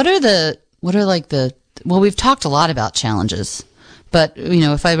 Well, we've talked a lot about challenges, but,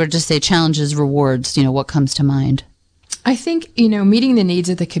 if I were to say challenges, rewards, what comes to mind? I think, meeting the needs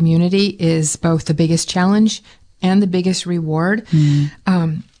of the community is both the biggest challenge and the biggest reward.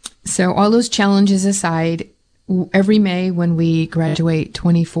 So all those challenges aside, every May when we graduate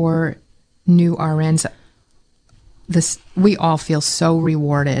 24 new RNs, we all feel so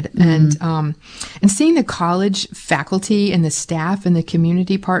rewarded. And seeing the college faculty and the staff and the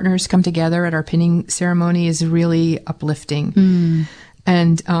community partners come together at our pinning ceremony is really uplifting.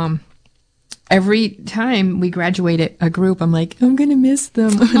 And every time we graduate a group, I'm like, I'm going to miss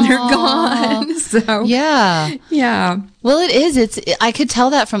them when they're gone. So yeah. Well, it is. I could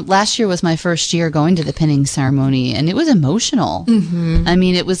tell that from last year was my first year going to the pinning ceremony, and it was emotional. I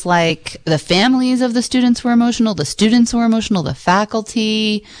mean, it was like the families of the students were emotional, the students were emotional, the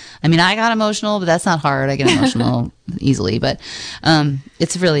faculty. I mean, I got emotional, but that's not hard. I get emotional easily, but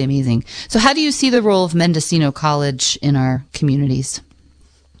it's really amazing. So how do you see the role of Mendocino College in our communities?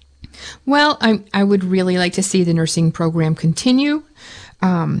 Well, I would really like to see the nursing program continue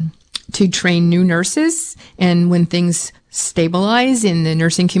to train new nurses, and when things stabilize in the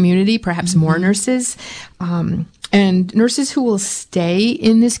nursing community, perhaps more nurses, and nurses who will stay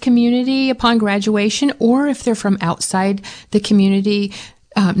in this community upon graduation, or if they're from outside the community,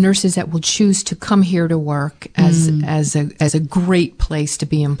 nurses that will choose to come here to work as a great place to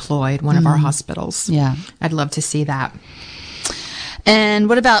be employed, one of our hospitals. Yeah. I'd love to see that. And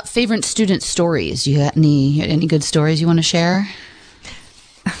what about favorite student stories? You got any good stories you want to share?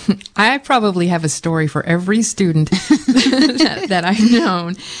 I probably have a story for every student that I've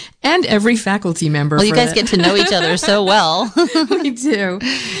known, and every faculty member. Well, you guys get to know each other so well. We do.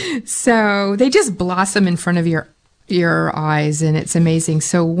 So they just blossom in front of your eyes, and it's amazing.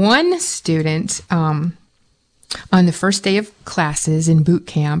 So one student, on the first day of classes in boot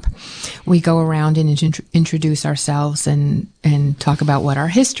camp, we go around and introduce ourselves and talk about what our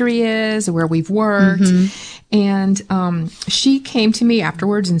history is, where we've worked. And she came to me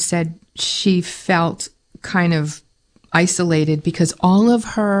afterwards and said she felt kind of isolated because all of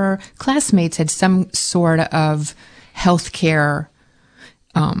her classmates had some sort of healthcare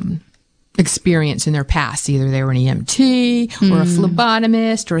experience in their past. Either they were an EMT or a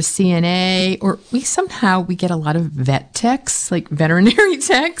phlebotomist or a CNA, or we get a lot of vet techs, like veterinary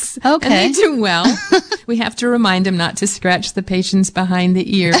techs. Okay. And they do well. We have to remind them not to scratch the patients behind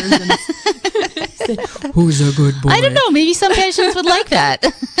the ears and say, "Who's a good boy?" I don't know. Maybe some patients would like that.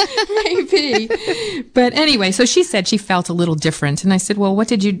 Maybe. But anyway, so she said she felt a little different. And I said, well,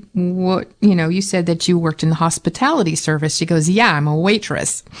 you said that you worked in the hospitality service. She goes, yeah, I'm a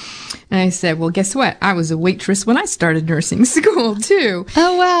waitress. And I said, well, guess what? I was a waitress when I started nursing school too.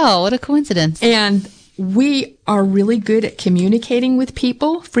 Oh, wow. What a coincidence. And we are really good at communicating with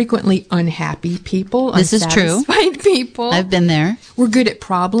people, frequently unhappy people, This is true. unsatisfied people. I've been there. We're good at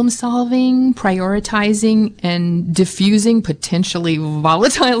problem solving, prioritizing, and diffusing potentially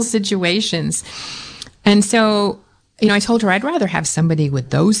volatile situations. And so, I told her I'd rather have somebody with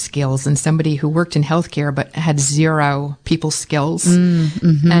those skills than somebody who worked in healthcare but had zero people skills.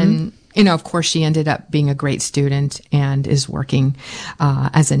 And, of course, she ended up being a great student and is working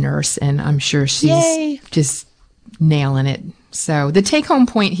as a nurse. And I'm sure she's just nailing it. So the take-home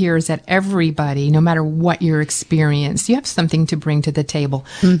point here is that everybody, no matter what your experience, you have something to bring to the table,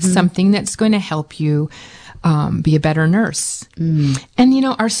 something that's going to help you be a better nurse. And,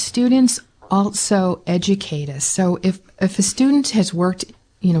 our students also educate us. So if a student has worked,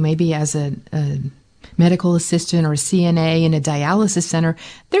 maybe as a medical assistant or a CNA in a dialysis center,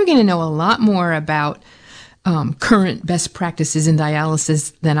 they're going to know a lot more about current best practices in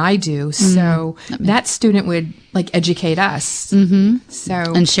dialysis than I do. So that student would educate us. So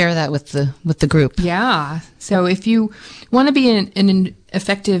And share that with the group. yeah. So if you want to be an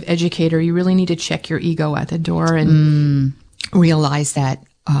effective educator, you really need to check your ego at the door and realize that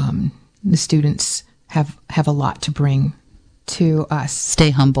the students have a lot to bring to us. Stay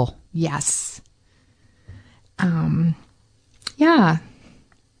humble. Yes. Yeah.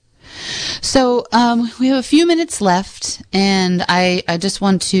 So we have a few minutes left, and I just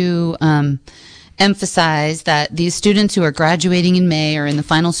want to emphasize that these students who are graduating in May are in the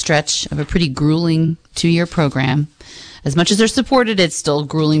final stretch of a pretty grueling 2-year program. As much as they're supported, it's still a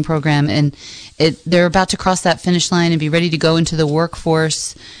grueling program, and they're about to cross that finish line and be ready to go into the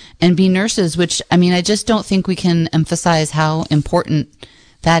workforce and be nurses, which, I just don't think we can emphasize how important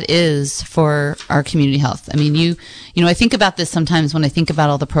that is for our community health. I think about this sometimes when I think about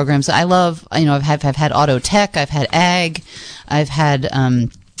all the programs. I love, I've had auto tech, I've had ag, I've had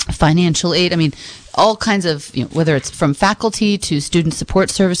financial aid. All kinds of, whether it's from faculty to student support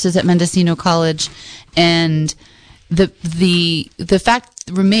services at Mendocino College. And the fact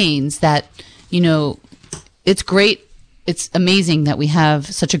remains that, it's great. It's amazing that we have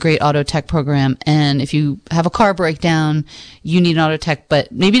such a great auto tech program. And if you have a car breakdown, you need an auto tech,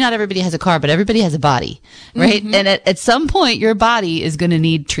 but maybe not everybody has a car, but everybody has a body, right? And at some point, your body is going to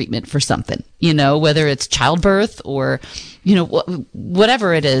need treatment for something, whether it's childbirth or,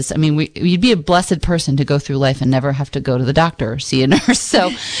 whatever it is. You'd be a blessed person to go through life and never have to go to the doctor or see a nurse.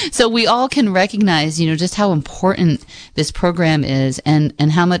 So we all can recognize, just how important this program is and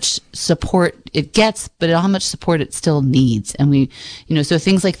how much support it gets, but how much support it still needs. And we, so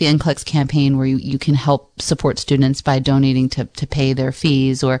things like the NCLEX campaign where you can help support students by donating to pay their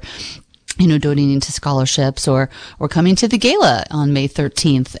fees, or donating to scholarships or coming to the gala on May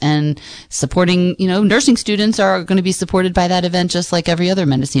 13th and supporting, nursing students are going to be supported by that event just like every other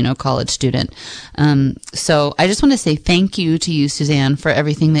Mendocino College student. So I just want to say thank you to you, Suzanne, for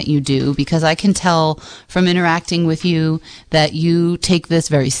everything that you do, because I can tell from interacting with you that you take this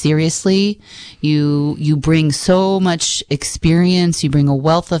very seriously. You bring so much experience, you bring a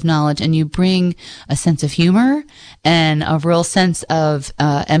wealth of knowledge, and you bring a sense of humor and a real sense of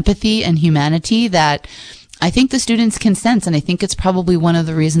empathy and humanity that I think the students can sense, and I think it's probably one of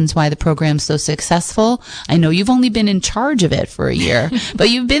the reasons why the program's so successful. I know you've only been in charge of it for a year,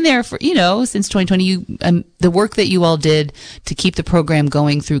 but you've been there for, since 2020. The work that you all did to keep the program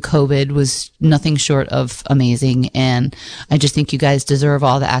going through COVID was nothing short of amazing, and I just think you guys deserve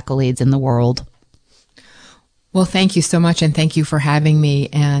all the accolades in the world. Well, thank you so much, and thank you for having me.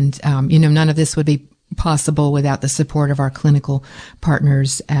 And, none of this would be possible without the support of our clinical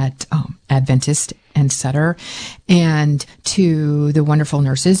partners at Adventist and Sutter, and to the wonderful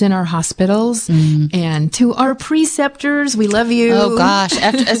nurses in our hospitals, and to our preceptors. We love you. Oh gosh,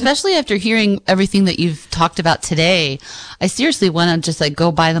 especially after hearing everything that you've talked about today, I seriously want to just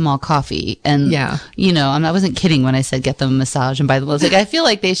go buy them all coffee. And I wasn't kidding when I said get them a massage and buy them. I feel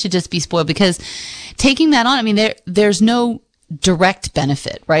like they should just be spoiled, because taking that on, there's no direct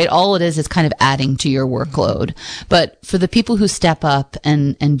benefit, right? All it is kind of adding to your workload. But for the people who step up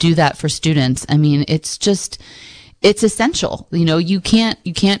and do that for students, it's essential. You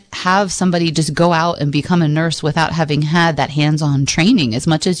can't have somebody just go out and become a nurse without having had that hands-on training. As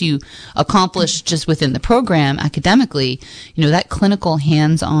much as you accomplish just within the program academically, that clinical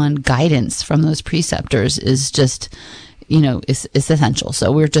hands-on guidance from those preceptors is just, is essential.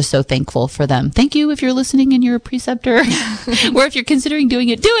 So we're just so thankful for them. Thank you if you're listening and you're a preceptor, or if you're considering doing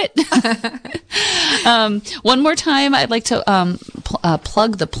it, do it. One more time, I'd like to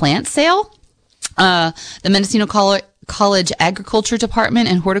plug the plant sale. The Mendocino College Agriculture Department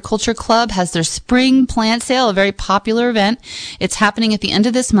and Horticulture Club has their spring plant sale, a very popular event. It's happening at the end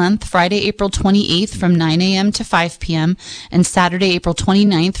of this month, Friday, April 28th from 9 a.m. to 5 p.m. and Saturday, April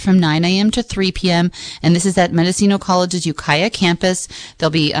 29th from 9 a.m. to 3 p.m. And this is at Mendocino College's Ukiah campus.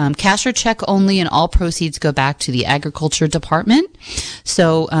 There'll be cash or check only, and all proceeds go back to the Agriculture Department.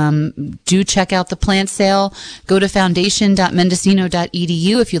 So do check out the plant sale. Go to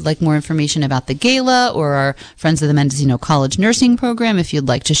foundation.mendocino.edu if you'd like more information about the gala or our Friends of the Mendocino College Nursing Program. If you'd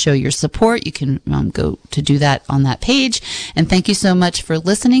like to show your support, you can go to do that on that page. And thank you so much for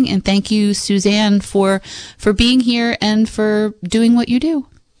listening. And thank you, Suzanne, for being here and for doing what you do.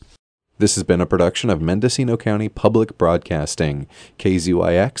 This has been a production of Mendocino County Public Broadcasting,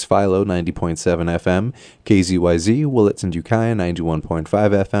 KZYX Philo 90.7 FM, KZYZ Willits and Ukiah 91.5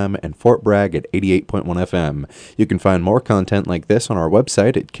 FM, and Fort Bragg at 88.1 FM. You can find more content like this on our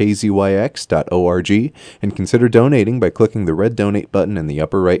website at kzyx.org, and consider donating by clicking the red donate button in the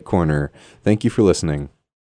upper right corner. Thank you for listening.